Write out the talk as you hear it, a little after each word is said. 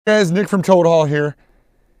Guys, Nick from Toad Hall here.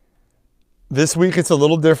 This week it's a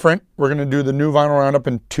little different. We're going to do the new Vinyl Roundup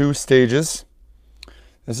in 2 stages.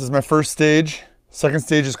 This is my first stage. Second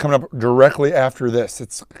stage is coming up directly after this.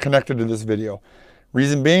 It's connected to this video.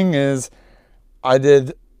 Reason being is I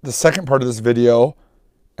did the second part of this video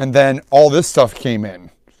and then all this stuff came in.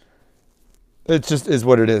 It just is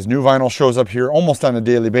what it is. New vinyl shows up here almost on a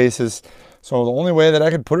daily basis. So the only way that I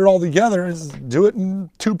could put it all together is do it in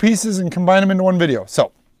 2 pieces and combine them into one video.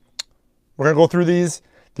 So we're going to go through these.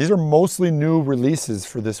 These are mostly new releases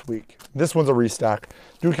for this week. This one's a restock.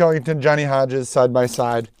 Duke Ellington, Johnny Hodges, Side by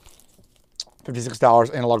Side.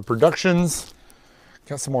 $56, Analog Productions.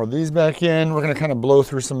 Got some more of these back in. We're going to kind of blow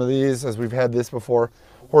through some of these as we've had this before.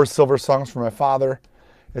 Horace Silver Songs for My Father.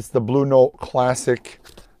 It's the Blue Note Classic.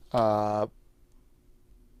 $26.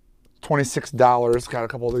 Got a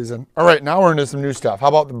couple of these in. All right, now we're into some new stuff. How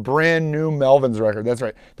about the brand new Melvins record? That's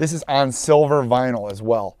right. This is on silver vinyl as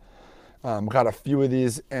well. Got a few of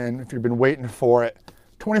these, and if you've been waiting for it,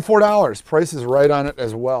 $24. Price is right on it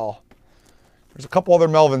as well. There's a couple other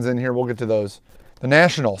Melvins in here. We'll get to those. The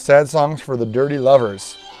National, Sad Songs for the Dirty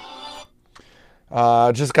Lovers.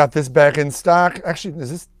 Just got this back in stock. Actually,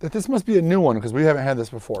 this must be a new one because we haven't had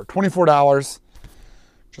this before. $24.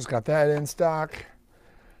 Just got that in stock.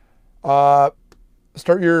 The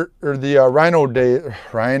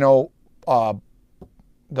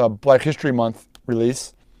the Black History Month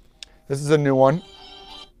release. This is a new one.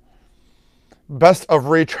 Best of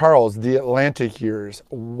Ray Charles, The Atlantic Years.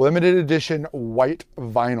 Limited edition white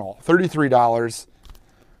vinyl. $33.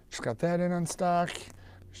 Just got that in on stock.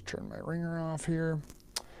 Just turn my ringer off here.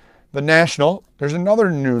 The National. There's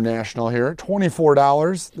another new National here.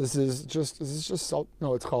 $24. It's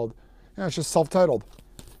just self-titled.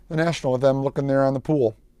 The National with them looking there on the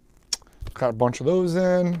pool. Got a bunch of those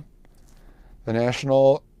in. The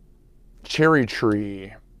National Cherry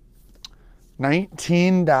Tree.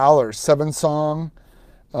 $19, 7-song,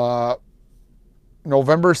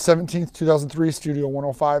 November 17th, 2003, Studio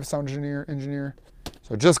 105, sound engineer.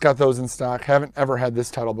 So just got those in stock. Haven't ever had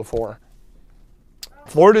this title before.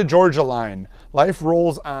 Florida Georgia Line, Life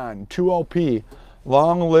Rolls On, 2 LP,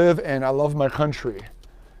 Long Live and I Love My Country.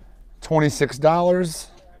 $26.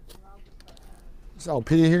 This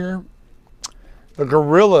LP here. The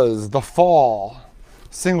Gorillaz, The Fall,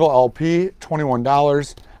 single LP,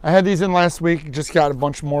 $21. I had these in last week, just got a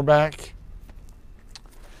bunch more back.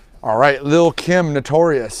 All right, Lil' Kim,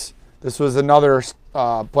 Notorious. This was another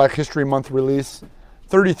Black History Month release.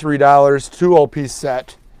 $33, 2 LP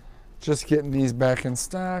set. Just getting these back in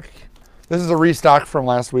stock. This is a restock from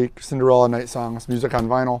last week. Cinderella Night Songs, music on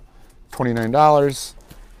vinyl, $29.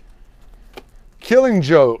 Killing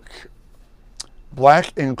Joke,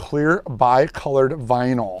 black and clear bi-colored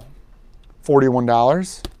vinyl,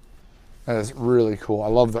 $41. That is really cool. I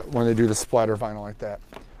love that when they do the splatter vinyl like that.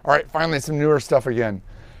 All right, finally some newer stuff again.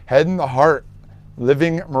 Head in the Heart,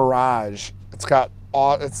 Living Mirage.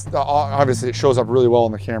 Obviously it shows up really well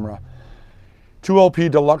on the camera. 2 LP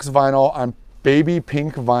deluxe vinyl on baby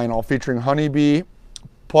pink vinyl featuring Honeybee,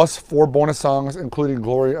 plus 4 bonus songs, including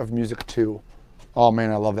Glory of Music 2. Oh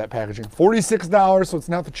man, I love that packaging. $46, so it's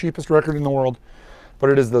not the cheapest record in the world,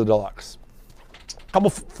 but it is the deluxe. A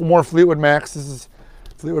couple more Fleetwood Macs. This is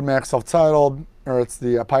Fleetwood Mac self-titled, or it's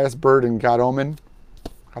the Pious Bird and God Omen.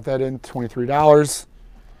 Got that in, $23.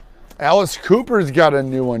 Alice Cooper's got a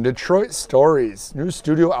new one, Detroit Stories, new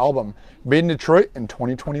studio album, made in Detroit in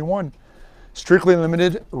 2021. Strictly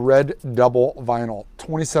limited red double vinyl,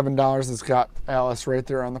 $27. It's got Alice right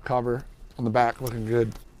there on the cover, on the back, looking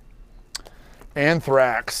good.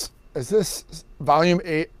 Anthrax, is this volume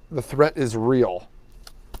 8, The Threat Is Real.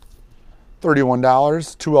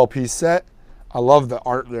 $31, 2 LP set. I love the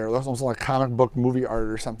art there. That's almost like comic book movie art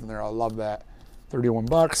or something there. I love that.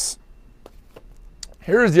 $31.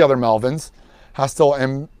 Here's the other Melvins. Hostile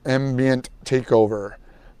Ambient Takeover.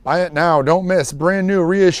 Buy it now. Don't miss. Brand new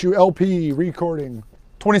reissue LP recording.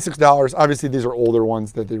 $26. Obviously, these are older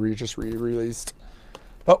ones that they just re-released.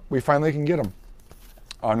 But we finally can get them.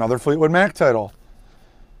 Another Fleetwood Mac title.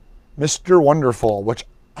 Mr. Wonderful, which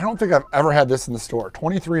I don't think I've ever had this in the store.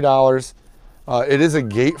 $23. It is a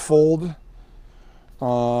gatefold.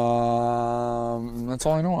 That's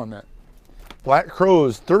all I know on that. Black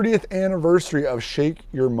Crowes, 30th anniversary of Shake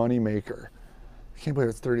Your Money Maker. I can't believe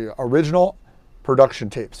it's 30. Original production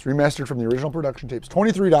tapes, remastered from the original production tapes.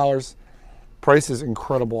 $23. Price is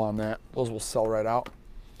incredible on that. Those will sell right out.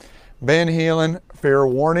 Van Halen, Fair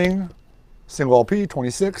Warning, single LP,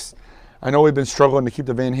 $26. I know we've been struggling to keep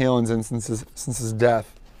the Van Halens in since his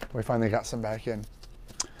death. We finally got some back in.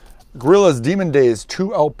 Gorillaz Demon Days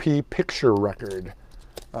 2 LP picture record.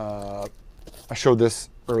 I showed this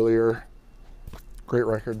earlier. Great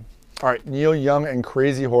record. All right, Neil Young and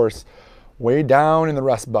Crazy Horse, way down in the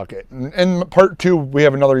rust bucket. In part 2, we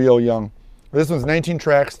have another Neil Young. This one's 19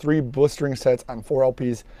 tracks, 3 blistering sets on 4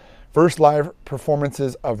 LPs. First live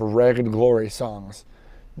performances of Ragged Glory songs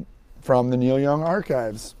from the Neil Young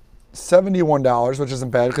archives. $71, which isn't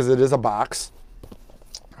bad because it is a box.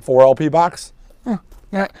 4 LP box.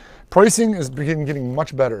 Pricing is getting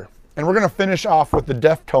much better. And we're going to finish off with the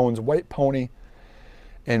Deftones White Pony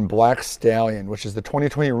and Black Stallion, which is the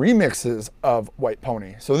 2020 remixes of White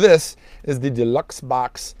Pony. So this is the deluxe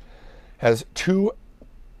box. Has 2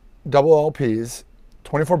 double LPs,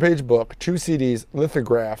 24-page book, 2 CDs,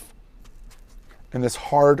 lithograph, and this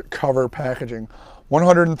hardcover packaging.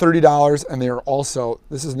 $130, and they are also,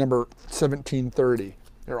 this is number 1730.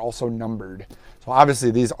 They're also numbered. So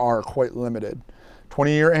obviously these are quite limited.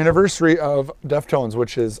 20-year anniversary of Deftones,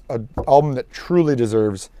 which is an album that truly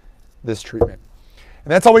deserves this treatment.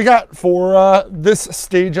 And that's all we got for this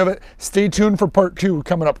stage of it. Stay tuned for part 2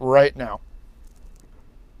 coming up right now.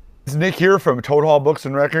 It's Nick here from Toad Hall Books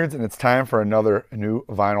and Records, and it's time for another new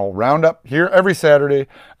vinyl roundup here every Saturday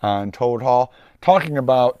on Toad Hall, talking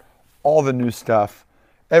about all the new stuff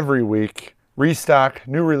every week. Restock,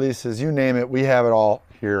 new releases, you name it, we have it all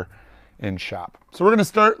here in shop. So we're going to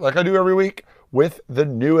start, like I do every week, with the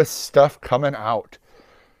newest stuff coming out.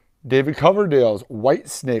 David Coverdale's White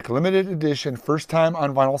Snake limited edition, first time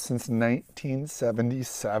on vinyl since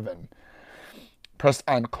 1977. Pressed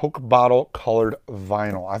on Coke bottle colored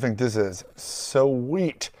vinyl. I think this is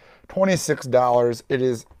sweet. $26.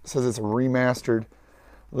 It says it's remastered.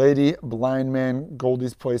 Lady, Blind Man,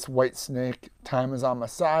 Goldie's Place, White Snake, Time Is On My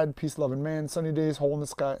Side, Peace Loving Man, Sunny Days, Hole in the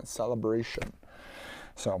Sky, and Celebration.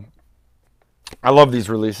 So I love these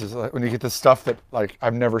releases. When you get the stuff that like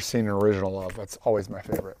I've never seen an original of, that's always my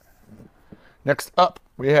favorite. Next up,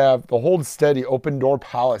 we have the Hold Steady Open Door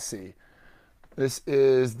Policy. This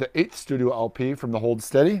is the 8th studio LP from the Hold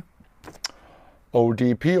Steady.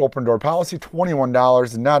 ODP, Open Door Policy,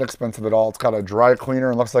 $21. Not expensive at all. It's got a dry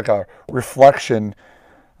cleaner and looks like a reflection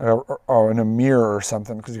in a mirror or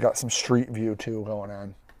something, because you got some street view too going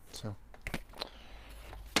on. So,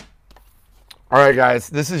 all right, guys,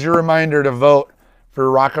 this is your reminder to vote for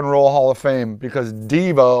Rock and Roll Hall of Fame, because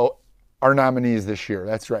Devo are nominees this year.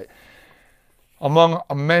 That's right. Among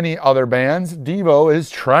many other bands, Devo is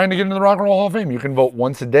trying to get into the Rock and Roll Hall of Fame. You can vote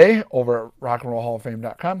once a day over at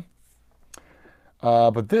rockandrollhalloffame.com.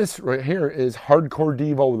 But this right here is Hardcore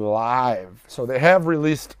Devo Live. So they have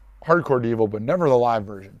released Hardcore Devo, but never the live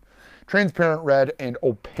version. Transparent red and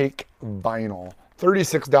opaque vinyl.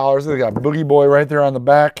 $36. They got Boogie Boy right there on the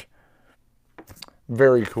back.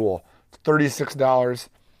 Very cool. $36.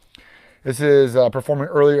 This is performing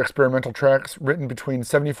earlier experimental tracks written between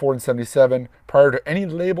 74 and 77 prior to any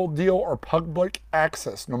label deal or public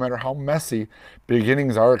access. No matter how messy,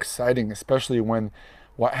 beginnings are exciting, especially when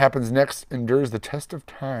what happens next endures the test of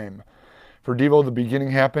time. For Devo, the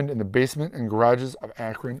beginning happened in the basement and garages of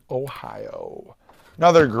Akron, Ohio.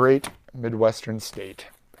 Another great Midwestern state.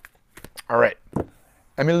 All right.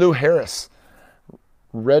 Emmylou Harris,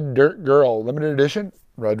 Red Dirt Girl, limited edition,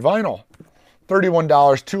 red vinyl. $31,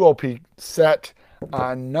 2OP set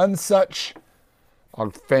on None Such. A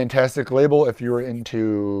fantastic label if you're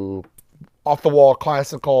into off-the-wall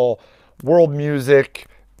classical, world music,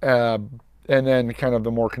 and then kind of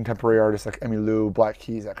the more contemporary artists like Emmylou, Black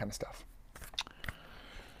Keys, that kind of stuff.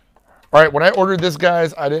 All right, when I ordered this,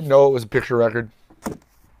 guys, I didn't know it was a picture record.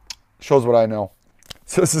 Shows what I know.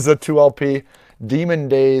 So this is a 2LP Demon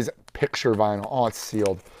Days picture vinyl. Oh, it's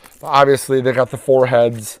sealed. But obviously, they got the 4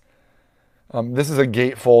 heads. This is a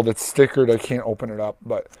gatefold. It's stickered. I can't open it up,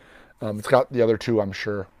 but it's got the other 2, I'm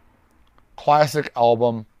sure. Classic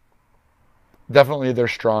album. Definitely their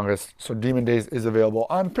strongest. So Demon Days is available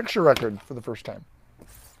on picture record for the first time.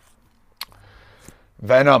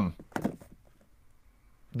 Venom.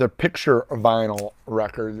 The picture vinyl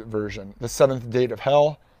record version. The 7th Date of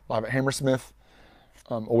Hell. Live at Hammersmith.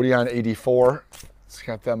 Odeon 84. It's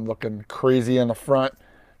got them looking crazy on the front.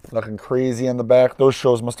 Looking crazy on the back. Those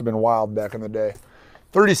shows must have been wild back in the day.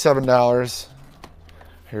 $37.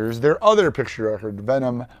 Here's their other picture record.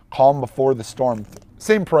 Venom, Calm Before the Storm.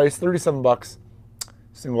 Same price, $37.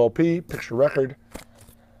 Single LP, picture record.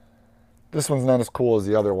 This one's not as cool as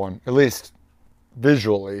the other one. At least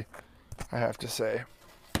visually, I have to say.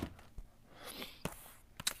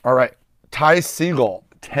 All right. Ty Segall,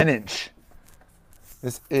 10-inch.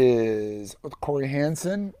 This is with Corey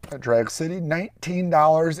Hansen at Drag City.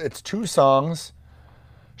 $19. It's 2 songs.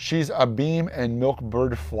 She's a Beam and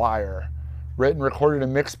Milkbird Flyer. Written, recorded,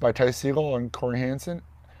 and mixed by Ty Segall and Corey Hansen.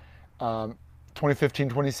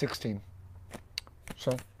 2015-2016. So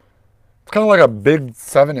it's kind of like a big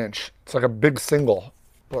 7-inch. It's like a big single,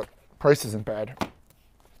 but price isn't bad.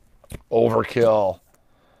 Overkill.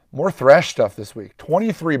 More thrash stuff this week.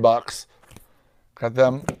 23 bucks. Got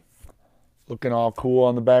them looking all cool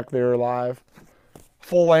on the back there live.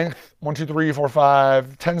 Full length, 1, 2, 3, 4,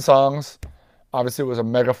 5, 10 songs. Obviously, it was a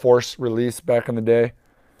Mega Force release back in the day.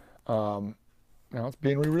 Now it's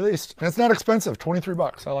being re-released. And it's not expensive, 23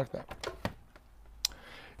 bucks. I like that.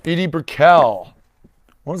 Edie Brickell.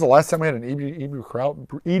 When was the last time we had an Edie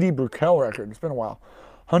Brickell record? It's been a while.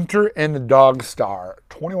 Hunter and the Dog Star,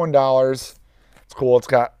 $21. It's cool.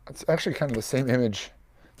 It's actually kind of the same image.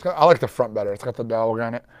 I like the front better. It's got the dog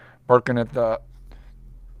on it, barking at the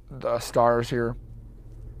stars here.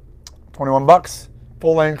 21 bucks,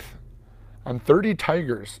 full length, on 30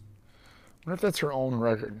 Tigers. I wonder if that's her own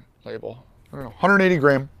record label. I don't know. 180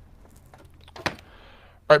 gram. All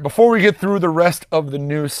right, before we get through the rest of the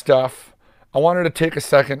new stuff, I wanted to take a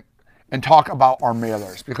second and talk about our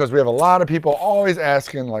mailers, because we have a lot of people always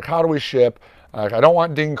asking, like, how do we ship? Like, I don't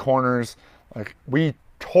want ding corners. Like, we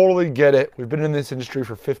totally get it. We've been in this industry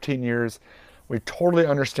for 15 years. We totally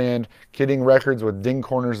understand getting records with ding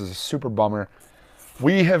corners is a super bummer.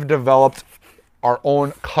 We have developed our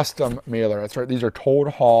own custom mailer. That's right. These are Toad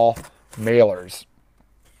Hall mailers.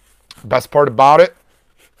 Best part about it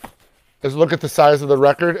is look at the size of the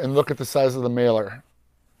record and look at the size of the mailer.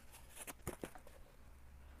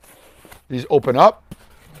 These open up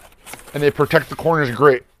and they protect the corners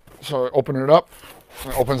great. So open it up,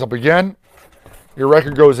 it opens up again. Your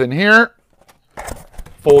record goes in here,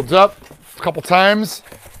 folds up a couple times,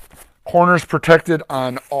 corners protected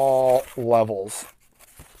on all levels.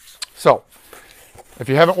 So if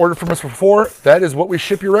you haven't ordered from us before, that is what we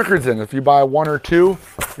ship your records in. If you buy 1 or 2,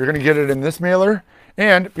 you're going to get it in this mailer.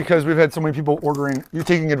 And because we've had so many people ordering, you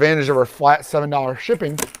taking advantage of our flat $7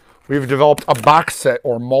 shipping, we've developed a box set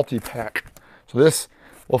or multi-pack. So this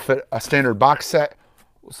will fit a standard box set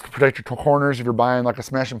to protect your corners if you're buying like a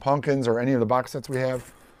Smashing Pumpkins or any of the box sets we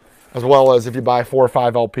have, as well as if you buy 4 or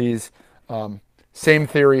 5 LPs. Same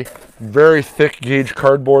theory, very thick gauge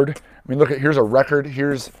cardboard. I mean, look at, here's a record,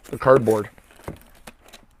 here's the cardboard.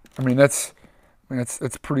 I mean, it's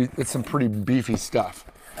some pretty beefy stuff.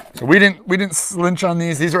 So we didn't slinch on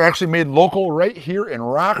these. These are actually made local right here in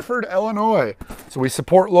Rockford, Illinois. So we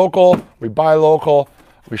support local, we buy local,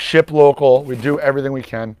 we ship local, we do everything we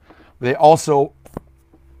can. They also,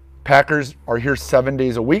 packers are here 7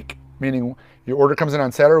 days a week, meaning your order comes in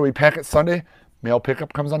on Saturday, we pack it Sunday, mail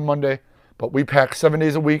pickup comes on Monday, but we pack 7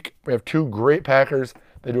 days a week. We have 2 great packers.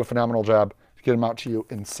 They do a phenomenal job to get them out to you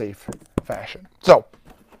in safe fashion. So,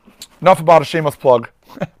 enough about a shameless plug.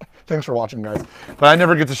 Thanks for watching, guys. But I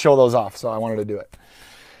never get to show those off, so I wanted to do it.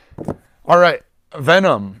 All right,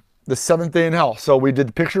 Venom, the 7th Day in Hell. So we did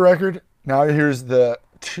the picture record. Now here's this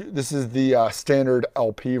is the standard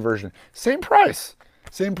LP version. Same price.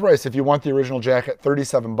 Same price. If you want the original jacket,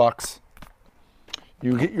 37 bucks.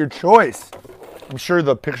 You get your choice. I'm sure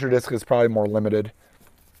the picture disc is probably more limited.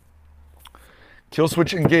 Kill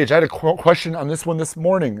Switch Engage. I had a question on this one this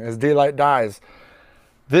morning as daylight dies.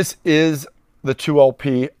 This is the 2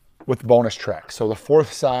 LP with bonus tracks. So the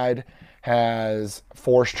 4th side has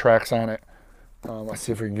 4 tracks on it. Let's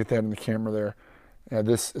see if we can get that in the camera there. Yeah,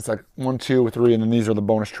 this, it's like 1, 2, 3, and then these are the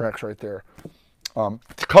bonus tracks right there. The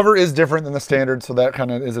cover is different than the standard, so that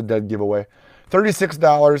kind of is a dead giveaway.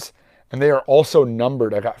 $36, and they are also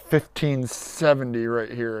numbered. I got 1570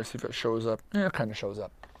 right here. Let's see if it shows up. Yeah, it kind of shows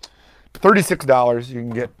up. $36, you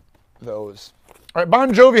can get those. All right,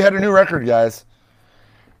 Bon Jovi had a new record, guys.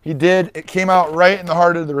 He did. It came out right in the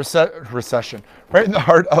heart of the recession, right in the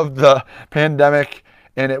heart of the pandemic,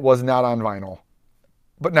 and it was not on vinyl.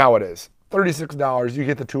 But now it is. $36, you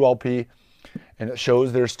get the 2 LP, and it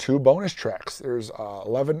shows there's 2 bonus tracks. There's song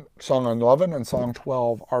 11 and song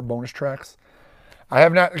 12 are bonus tracks. I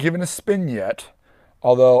have not given a spin yet,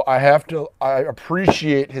 although I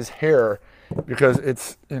appreciate his hair because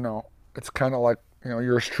it's, you know, it's kind of like, you know,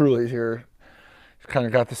 yours truly here. Kind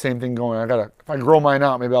of got the same thing going. If I grow mine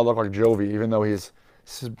out, maybe I'll look like Jovi, even though he's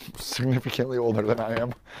significantly older than I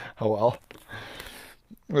am. Oh well.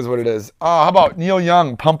 It is what it is. How about Neil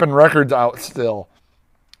Young pumping records out still?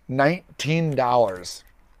 $19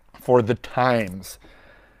 for the Times.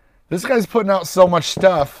 This guy's putting out so much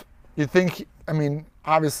stuff. You think, I mean,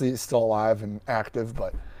 obviously he's still alive and active,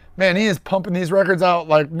 but man, he is pumping these records out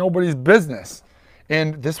like nobody's business.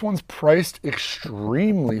 And this one's priced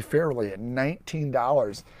extremely fairly at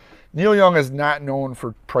 $19. Neil Young is not known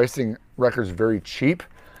for pricing records very cheap,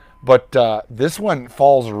 but this one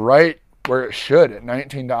falls right where it should at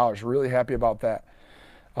 $19. Really happy about that.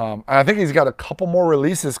 And I think he's got a couple more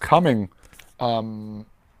releases coming in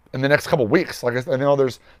the next couple weeks. Like I know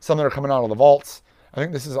there's some that are coming out of the vaults. I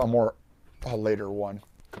think this is a later one,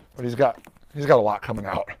 but he's got a lot coming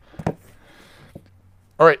out.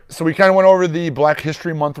 All right, so we kind of went over the Black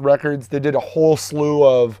History Month records. They did a whole slew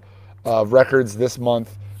of records this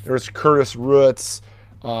month. There was Curtis Roots.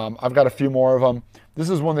 I've got a few more of them. This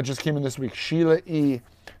is one that just came in this week. Sheila E.,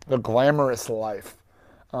 The Glamorous Life.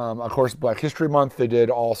 Of course, Black History Month, they did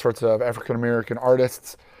all sorts of African-American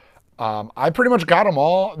artists. I pretty much got them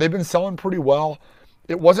all. They've been selling pretty well.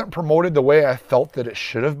 It wasn't promoted the way I felt that it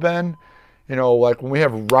should have been. You know, like when we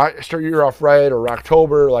have Start Your Year Off Right or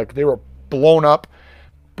Rocktober, like they were blown up.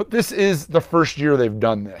 But this is the first year they've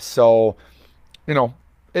done this. So, you know,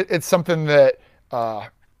 it's something that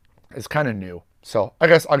is kind of new. So I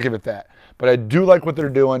guess I'll give it that. But I do like what they're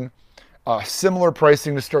doing. Similar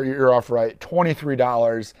pricing to Start Your Year Off Right,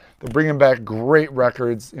 $23. They're bringing back great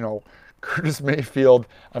records. You know, Curtis Mayfield.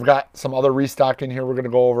 I've got some other restock in here we're going to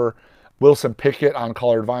go over. Wilson Pickett on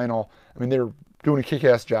colored vinyl. I mean, they're doing a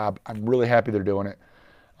kick-ass job. I'm really happy they're doing it.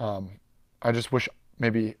 I just wish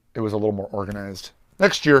maybe it was a little more organized.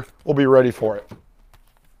 Next year, we'll be ready for it.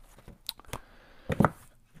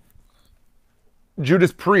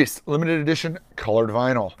 Judas Priest, limited edition colored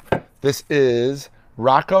vinyl. This is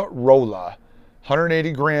Rocka Rolla,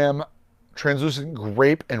 180 gram translucent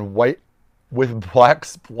grape and white with black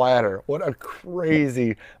splatter. What a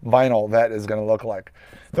crazy vinyl that is going to look like.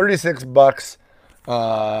 36 bucks.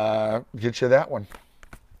 Get you that one.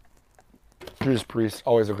 Judas Priest,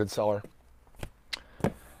 always a good seller.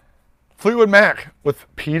 Fleetwood Mac with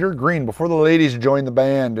Peter Green. Before the ladies joined the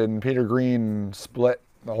band and Peter Green split,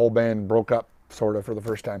 the whole band broke up sort of for the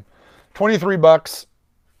first time. 23 bucks.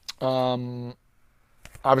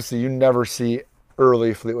 Obviously, you never see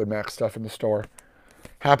early Fleetwood Mac stuff in the store.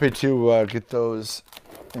 Happy to get those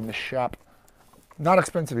in the shop. Not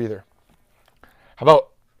expensive either. How about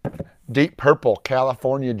Deep Purple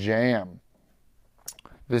California Jam?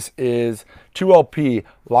 This is 2LP,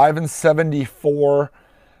 live in 74.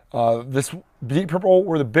 This Deep Purple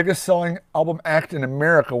were the biggest selling album act in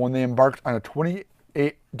America when they embarked on a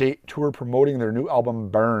 28-date tour promoting their new album,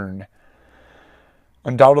 Burn.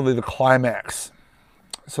 Undoubtedly the climax.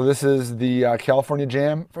 So this is the California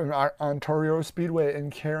Jam from Ontario Speedway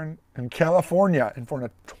in California in front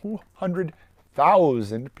of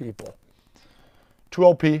 200,000 people.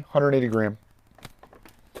 2LP, 180 gram.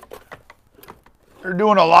 They're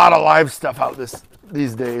doing a lot of live stuff out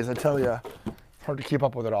these days, I tell you. It's hard to keep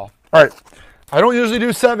up with it all. All right, I don't usually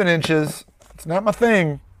do 7 inches. It's not my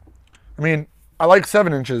thing. I mean, I like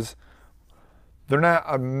 7 inches. They're not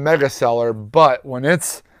a mega seller, but when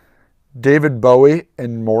it's David Bowie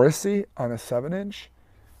and Morrissey on a 7-inch,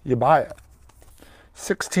 you buy it.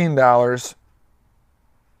 $16.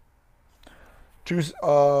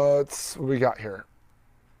 What we got here?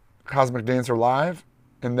 Cosmic Dancer Live,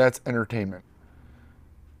 and that's entertainment.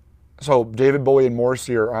 So David Bowie and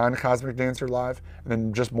Morrissey are on Cosmic Dancer Live, and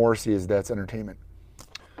then just Morrissey is That's Entertainment.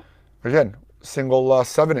 Again, single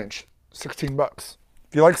 7-inch, 16 bucks.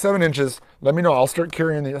 If you like 7 inches, let me know. I'll start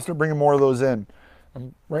carrying these. I'll start bringing more of those in.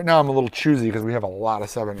 Right now I'm a little choosy because we have a lot of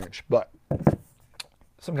 7-inch, but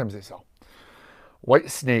sometimes they sell. White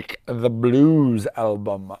Snake, the Blues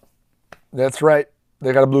album. That's right.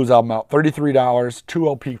 They got a blues album out. $33,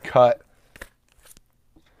 2LP cut.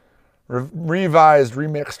 Revised,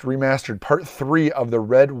 remixed, remastered. Part 3 of the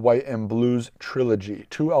Red, White, and Blues trilogy.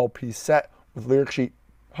 2LP set with lyric sheet.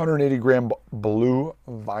 180 gram blue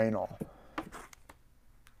vinyl.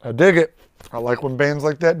 I dig it. I like when bands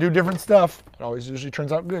like that do different stuff. It always usually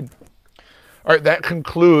turns out good. All right, that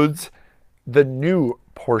concludes the new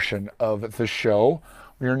portion of the show.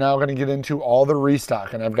 We are now going to get into all the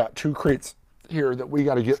restock, and I've got 2 crates here that we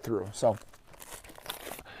got to get through. So I'm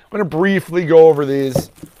going to briefly go over these.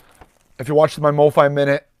 If you watched my MOFI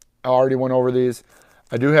Minute, I already went over these.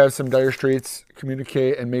 I do have some Dire Straits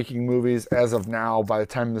Communicate and Making Movies as of now. By the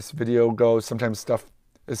time this video goes, sometimes stuff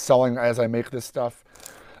is selling as I make this stuff.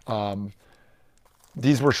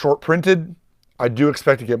 These were short printed. I do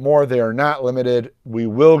expect to get more. They are not limited. We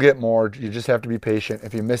will get more. You just have to be patient.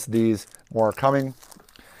 If you missed these, more are coming.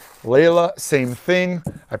 Layla, same thing.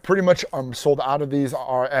 I pretty much am sold out of these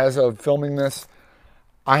as of filming this.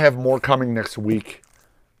 I have more coming next week.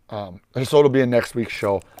 So it'll be a next week's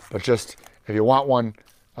show. But just, if you want one,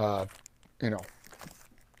 you know,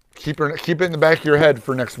 keep it in the back of your head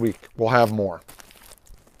for next week. We'll have more.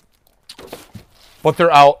 But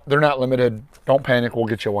they're out. They're not limited. Don't panic. We'll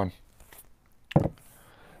get you one.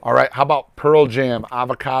 All right. How about Pearl Jam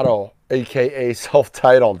Avocado, a.k.a.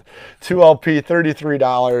 self-titled? 2LP,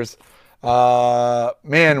 $33.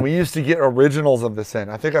 Man, we used to get originals of this in.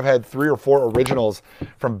 I think I've had 3 or 4 originals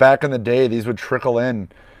from back in the day. These would trickle in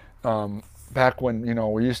back when, you know,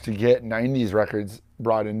 we used to get 90s records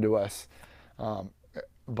brought into us,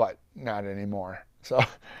 but not anymore. So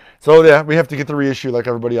yeah, we have to get the reissue like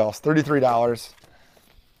everybody else. $33.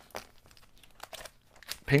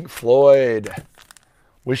 Pink Floyd,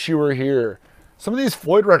 Wish You Were Here. Some of these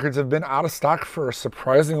Floyd records have been out of stock for a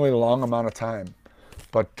surprisingly long amount of time,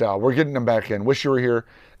 but we're getting them back in. Wish You Were Here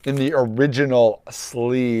in the original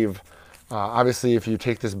sleeve. Obviously, if you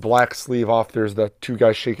take this black sleeve off, there's the 2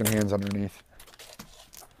 guys shaking hands underneath.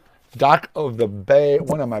 Dock of the Bay,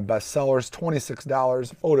 one of my best sellers,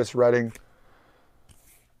 $26. Otis Redding,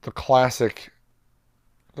 the classic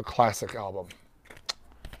album.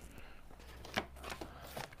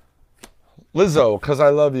 Lizzo, 'Cause I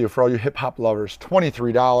Love You, for all you hip hop lovers,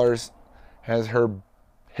 $23. Has her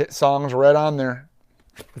hit songs right on there.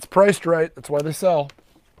 It's priced right. That's why they sell.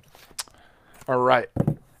 All right.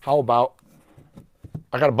 How about,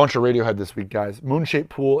 I got a bunch of Radiohead this week, guys. Moonshaped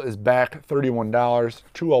Pool is back, $31.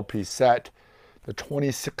 2 LP set. The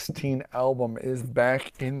 2016 album is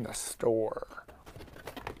back in the store.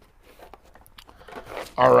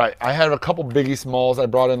 All right. I had a couple Biggie Smalls I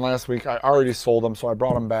brought in last week. I already sold them, so I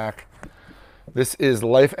brought them back. This is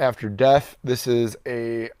Life After Death. This is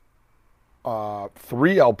a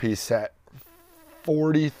 3 LP set,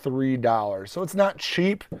 $43. So it's not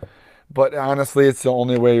cheap, but honestly, it's the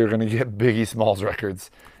only way you're going to get Biggie Smalls records.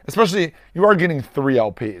 Especially, you are getting 3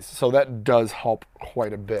 LPs, so that does help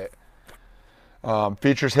quite a bit.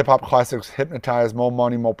 Features hip-hop classics, Hypnotize, Mo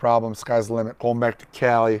Money, Mo Problem, Sky's the Limit, Going Back to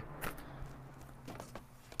Cali.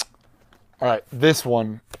 All right, this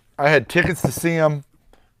one, I had tickets to see them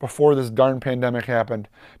before this darn pandemic happened.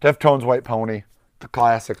 Deftones White Pony, the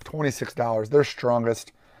classic, $26. Their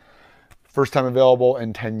strongest. First time available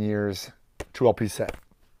in 10 years. 2 LP set.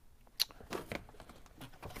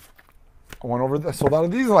 I went over sold out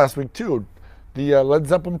of these last week too. The Led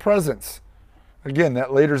Zeppelin Presents. Again,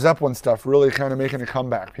 that later Zeppelin stuff really kind of making a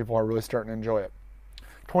comeback. People are really starting to enjoy it.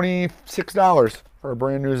 $26 for a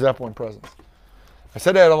brand new Zeppelin Presents. I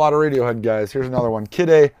said I had a lot of Radiohead, guys. Here's another one. Kid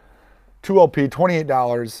A, 2 LP,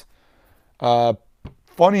 $28.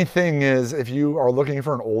 Funny thing is, if you are looking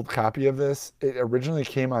for an old copy of this, it originally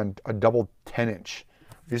came on a double 10-inch.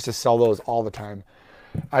 We used to sell those all the time.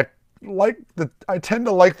 I tend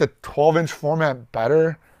to like the 12-inch format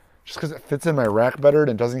better, just because it fits in my rack better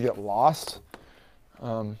and it doesn't get lost.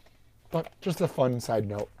 But just a fun side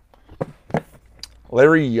note.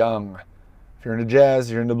 Larry Young. If you're into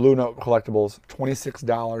jazz, you're into Blue Note collectibles,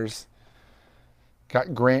 $26.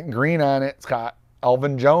 Got Grant Green on it. It's got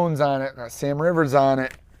Elvin Jones on it. Got Sam Rivers on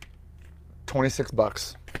it.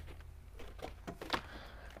 $26.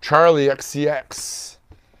 Charlie XCX.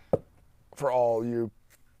 For all you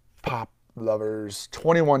pop lovers,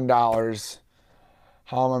 $21.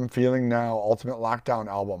 How I'm Feeling Now, Ultimate Lockdown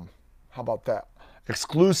album. How about that?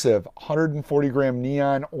 Exclusive 140 gram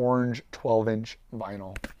neon orange 12-inch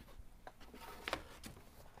vinyl.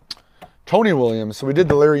 Tony Williams. So we did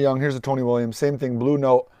the Larry Young. Here's the Tony Williams. Same thing. Blue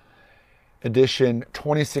Note edition.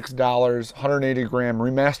 $26. 180 gram.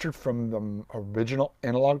 Remastered from the original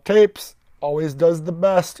analog tapes. Always does the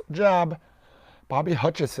best job. Bobby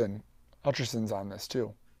Hutcherson. Hutcherson's on this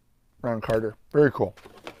too. Ron Carter. Very cool.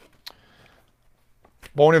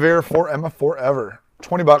 Bon Iver for Emma Forever.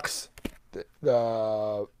 $20.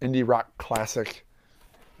 The indie rock classic.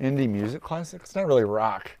 Indie music classic? It's not really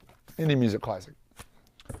rock. Indie music classic.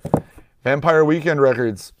 Vampire Weekend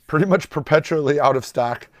records, pretty much perpetually out of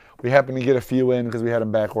stock. We happened to get a few in because we had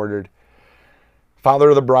them back ordered. Father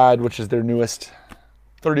of the Bride, which is their newest,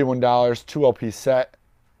 $31, 2 LP set.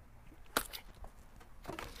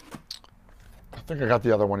 I think I got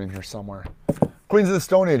the other one in here somewhere. Queens of the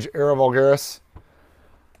Stone Age, Era Vulgaris.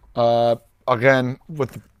 Again,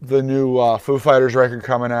 with the new Foo Fighters record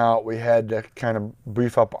coming out, we had to kind of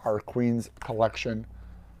beef up our Queens collection.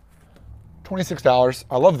 $26.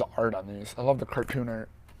 I love the art on these. I love the cartoon art.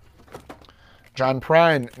 John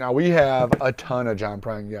Prine. Now we have a ton of John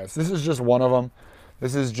Prine, guys. This is just one of them.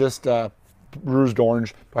 This is just Bruised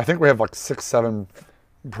Orange. But I think we have like 6, 7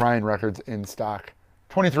 Prine records in stock.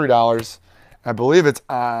 $23. I believe it's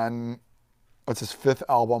on, what's his 5th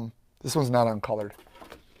album? This one's not uncolored.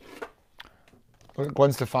 Look at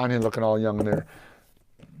Gwen Stefani looking all young there.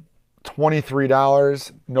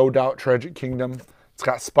 $23. No Doubt Tragic Kingdom. It's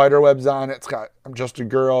got Spiderwebs on it. It's got I'm Just a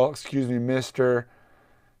Girl, Excuse Me, Mister,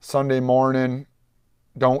 Sunday Morning,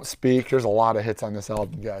 Don't Speak. There's a lot of hits on this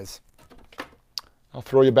album, guys. I'll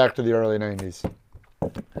throw you back to the early 90s.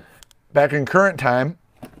 Back in current time,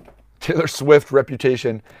 Taylor Swift,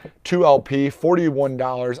 Reputation, 2 LP,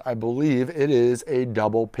 $41. I believe it is a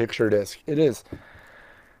double picture disc. It is.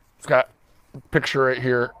 It's got a picture right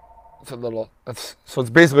here. It's a little, so it's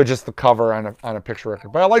basically just the cover on a picture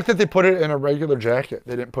record. But I like that they put it in a regular jacket.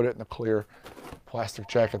 They didn't put it in the clear plastic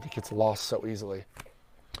jacket that gets lost so easily.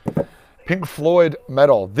 Pink Floyd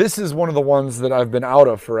Metal. This is one of the ones that I've been out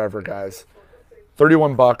of forever, guys.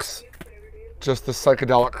 31 bucks. Just the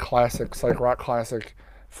psychedelic classic, psych rock classic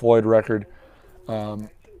Floyd record.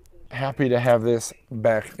 Happy to have this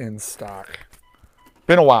back in stock.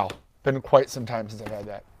 Been a while. Been quite some time since I've had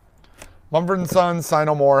that. Mumford & Sons, Sigh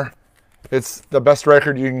No More. It's the best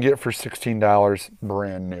record you can get for $16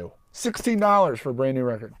 brand new. $16 for a brand new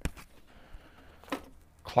record.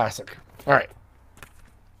 Classic. All right.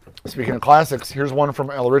 Speaking of classics, here's one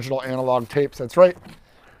from Original Analog Tapes. That's right.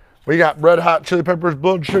 We got Red Hot Chili Peppers,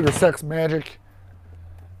 Blood Sugar Sex Magic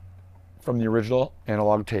from the Original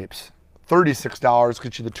Analog Tapes. $36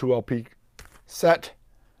 gets you the 2 LP set.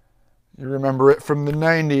 You remember it from the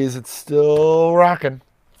 90s. It's still rocking.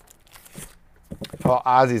 Oh,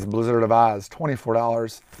 Ozzy's Blizzard of Oz,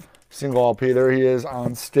 $24. Single LP. There he is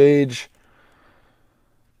on stage.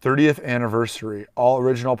 30th anniversary. All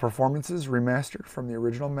original performances remastered from the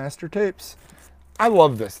original master tapes. I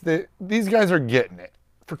love this. These guys are getting it.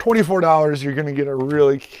 For $24, you're going to get a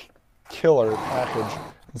really killer package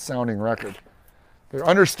and sounding record. They're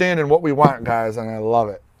understanding what we want, guys, and I love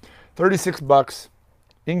it. 36 bucks.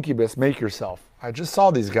 Incubus, Make Yourself. I just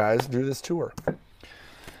saw these guys do this tour.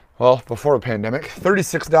 Well, before the pandemic.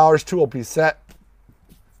 $36, 2 LP set.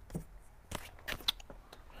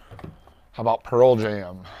 How about Pearl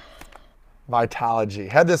Jam? Vitalogy.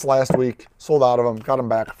 Had this last week. Sold out of them. Got them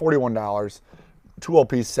back. $41. 2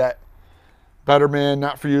 LP set. Better Man,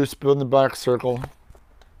 Not For You, Spill in the Black Circle.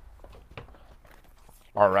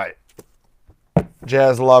 All right.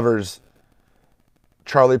 Jazz Lovers.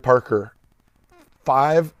 Charlie Parker.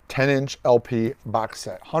 5 10-inch LP box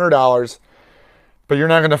set. $100. But you're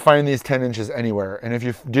not going to find these 10 inches anywhere. And if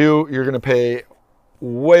you do, you're going to pay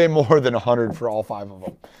way more than $100 for all 5 of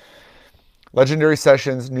them. Legendary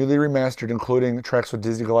Sessions, newly remastered, including tracks with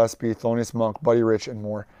Dizzy Gillespie, Thelonious Monk, Buddy Rich, and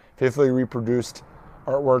more. Faithfully reproduced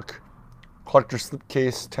artwork, collector's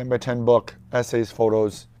slipcase, 10x10 book, essays,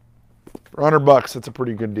 photos. For $100, it's a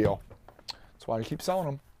pretty good deal. That's why I keep selling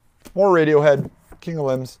them. More Radiohead, King of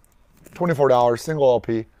Limbs, $24, single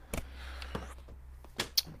LP.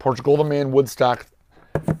 Portugal the Man, Woodstock.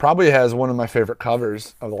 Probably has one of my favorite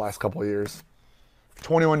covers of the last couple of years.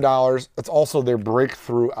 $21. It's also their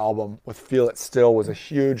breakthrough album with Feel It Still, was a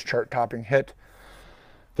huge chart-topping hit.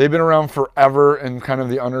 They've been around forever in kind of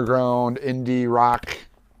the underground indie rock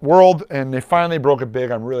world, and they finally broke it big.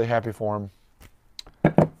 I'm really happy for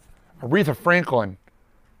them. Aretha Franklin.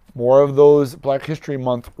 More of those Black History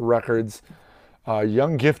Month records.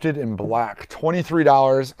 Young, Gifted, and Black.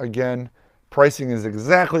 $23. Again, pricing is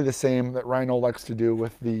exactly the same that Rhino likes to do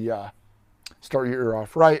with the Start Your Year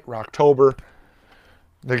Off Right, Rocktober.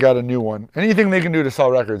 They got a new one. Anything they can do to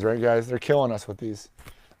sell records, right, guys? They're killing us with these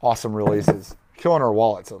awesome releases. Killing our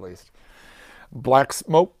wallets, at least. Black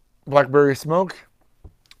Smoke, Blackberry Smoke,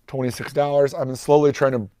 $26. I've been slowly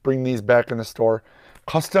trying to bring these back in the store.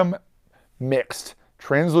 Custom Mixed,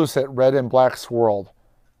 Translucent Red and Black Swirled,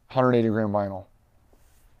 180 gram vinyl.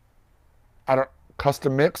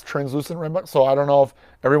 Custom Mixed, Translucent Red and Black. So I don't know if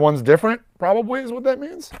everyone's different, probably is what that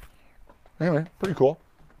means. Anyway, pretty cool.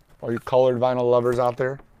 All you colored vinyl lovers out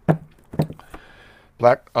there.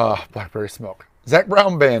 Blackberry Smoke. Zach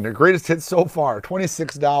Brown Band, their greatest hits so far.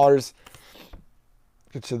 $26.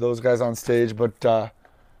 Get you those guys on stage, but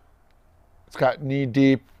it's got Knee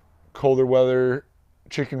Deep, Colder Weather,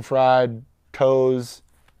 Chicken Fried, Toes.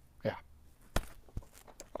 Yeah.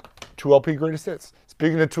 2 LP greatest hits.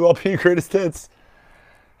 Speaking of 2 LP greatest hits,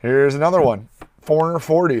 here's another one. Foreigner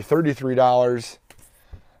 40, $33.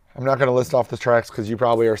 I'm not going to list off the tracks because you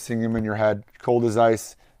probably are singing them in your head. Cold as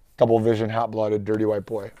Ice, Double Vision, Hot Blooded, Dirty White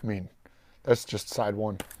Boy. I mean, that's just side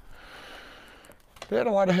one. They had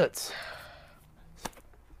a lot of hits.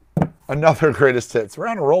 Another greatest hits. We're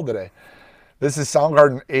on a roll today. This is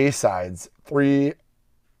Soundgarden A-Sides.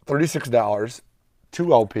 $36.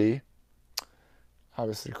 2 LP.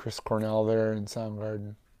 Obviously Chris Cornell there in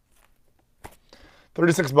Soundgarden.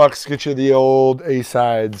 $36 gets you the old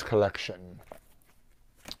A-Sides collection.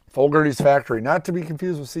 Fogerty's Factory, not to be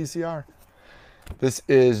confused with CCR. This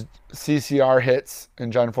is CCR hits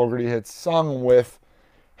and John Fogerty hits sung with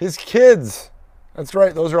his kids. That's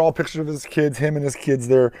right, those are all pictures of his kids, him and his kids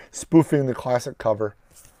there spoofing the classic cover.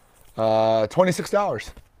 $26.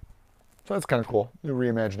 So that's kind of cool, new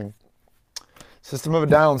reimagining. System of a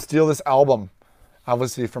Down, Steal This Album.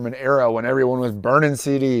 Obviously from an era when everyone was burning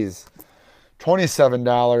CDs.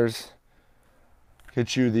 $27.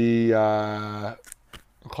 Get you the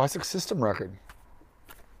Classic System record.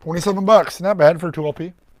 27 bucks. Not bad for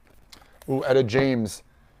 2LP. Ooh, Etta James.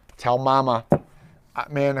 Tell Mama.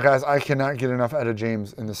 Man, guys, I cannot get enough Etta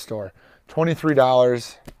James in the store.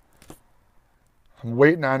 $23. I'm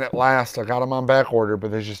waiting on it last. I got them on back order,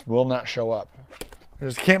 but they just will not show up. I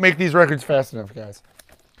just can't make these records fast enough, guys.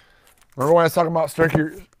 Remember when I was talking about start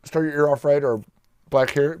your ear off right or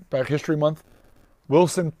Black History Month?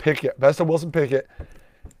 Wilson Pickett, best of Wilson Pickett.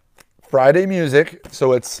 Friday music,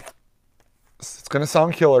 so it's gonna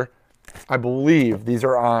sound killer. I believe these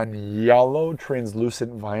are on yellow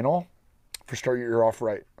translucent vinyl for Start Your Ear Off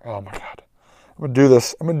Right. Oh my God. I'm gonna do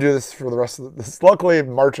this. I'm gonna do this for the rest of this. Luckily,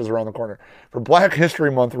 March is around the corner. For Black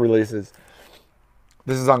History Month releases,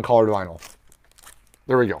 this is on colored vinyl.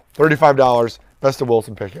 There we go. $35. Best of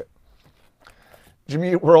Wilson Pickett.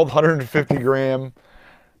 Jimmy Eat World 150 gram.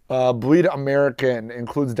 Bleed American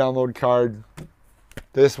includes download card.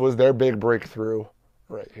 This was their big breakthrough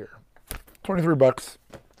right here. 23 bucks.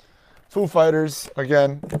 Foo Fighters,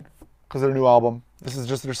 again, because their new album. This is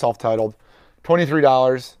just their self-titled.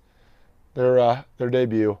 $23. Their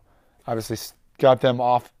debut. Obviously got them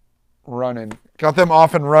off running. Got them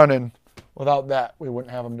off and running. Without that, we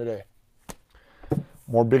wouldn't have them today.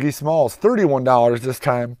 More Biggie Smalls. $31 this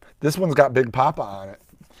time. This one's got Big Papa on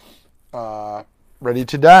it. Ready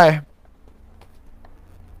to Die.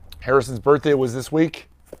 Harrison's birthday was this week.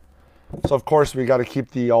 So, of course, we got to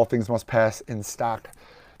keep the All Things Must Pass in stock.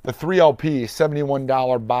 The 3LP,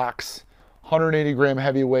 $71 box, 180 gram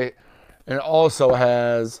heavyweight. And it also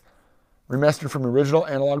has remastered from original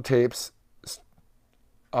analog tapes,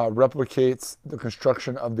 replicates the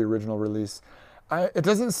construction of the original release. It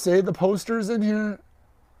doesn't say the poster's in here,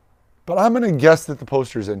 but I'm going to guess that the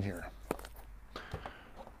poster's in here,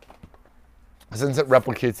 since it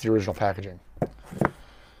replicates the original packaging.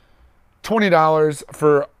 $20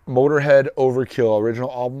 for Motorhead Overkill,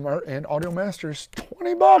 original album art and audio masters.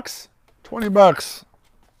 20 bucks. 20 bucks.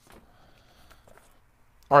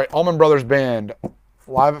 All right, Allman Brothers Band,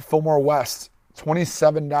 live at Fillmore West.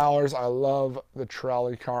 $27. I love the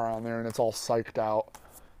trolley car on there, and it's all psyched out.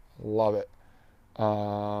 Love it.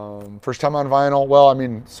 First time on vinyl. Well, I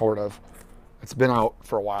mean, sort of. It's been out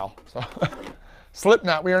for a while. So,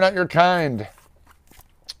 Slipknot, We Are Not Your Kind.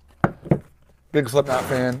 Big Slipknot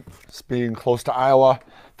fan. It's being close to Iowa.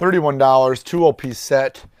 $31, 2LP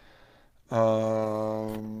set.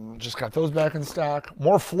 Just got those back in stock.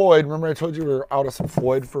 More Floyd. Remember I told you we were out of some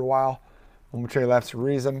Floyd for a while? Momentary Lapse of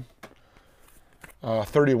Reason.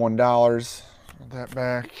 $31. Got that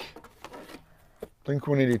back.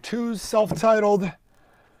 Blink-182's self-titled.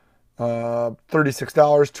 $36,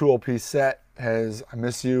 2LP set. Has I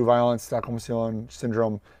Miss You, Violence, Stockholm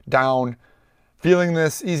Syndrome, Down. Feeling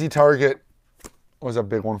This, Easy Target was a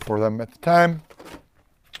big one for them at the time.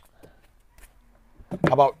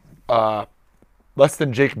 How about Less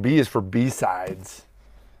Than Jake B is for B-sides.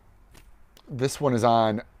 This one is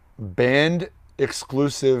on band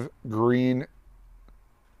exclusive green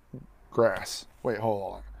grass. Wait,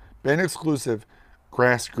 hold on. Band exclusive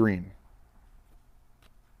grass green.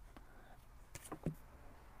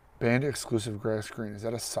 Band exclusive grass green. Is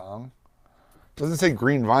that a song? Doesn't say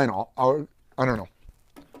green vinyl. I don't know.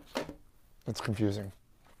 That's confusing.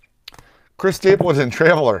 Chris Stapleton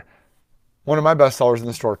Traveler. One of my best sellers in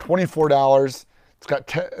the store. $24.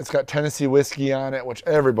 It's got Tennessee Whiskey on it, which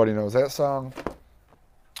everybody knows that song.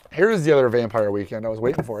 Here's the other Vampire Weekend. I was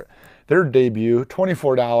waiting for it. Their debut,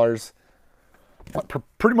 $24.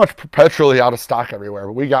 Pretty much perpetually out of stock everywhere,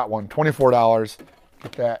 but we got one. $24.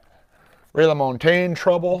 Get that. Ray LaMontagne,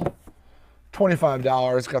 Trouble.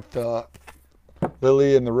 $25. Got the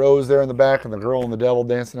lily and the rose there in the back and the girl and the devil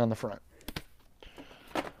dancing on the front.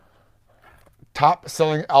 Top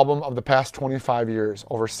selling album of the past 25 years.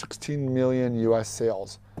 Over 16 million US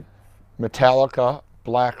sales. Metallica,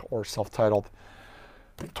 Black or self-titled.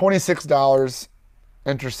 $26.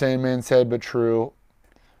 Enter Sandman, Sad But True.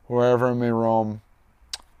 Wherever I May Roam.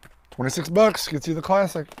 26 bucks gets you the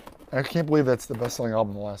classic. I can't believe that's the best-selling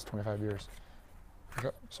album in the last 25 years.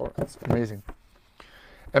 So that's amazing.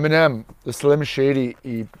 Eminem, the Slim Shady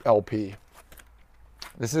LP.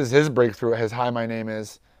 This is his breakthrough. It has Hi, My Name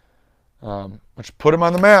Is, which put him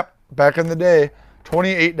on the map back in the day.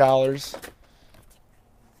 $28.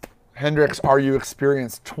 Hendrix, Are You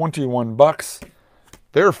Experienced? 21 bucks.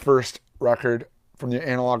 Their first record from the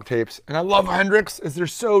analog tapes. And I love Hendrix, is they're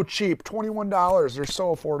so cheap. $21. They're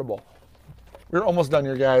so affordable. We're almost done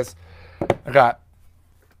here, guys. I got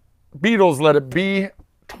Beatles, Let It Be,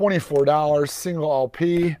 $24, single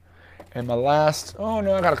LP. And my last, oh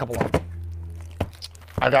no, I got a couple more.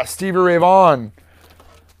 I got Stevie Ray Vaughan,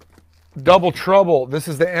 Double Trouble. This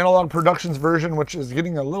is the Analog Productions version, which is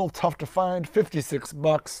getting a little tough to find. 56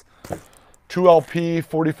 bucks, 2 LP,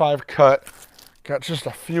 45 cut. Got just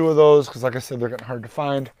a few of those because, like I said, they're getting hard to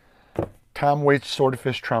find. Tom Waits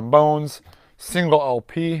Swordfish Trombones, single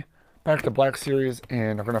LP, Back to Black series,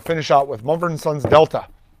 and we're gonna finish out with Mumford & Sons Delta,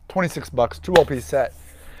 26 bucks, 2 LP set.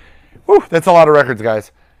 Whew, that's a lot of records,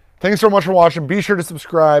 guys. Thanks so much for watching. Be sure to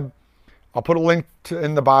subscribe. I'll put a link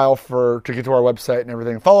in the bio to get to our website and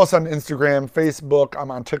everything. Follow us on Instagram, Facebook. I'm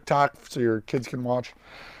on TikTok so your kids can watch.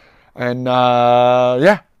 And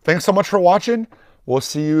yeah, thanks so much for watching. We'll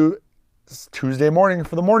see you Tuesday morning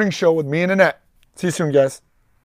for the morning show with me and Annette. See you soon, guys.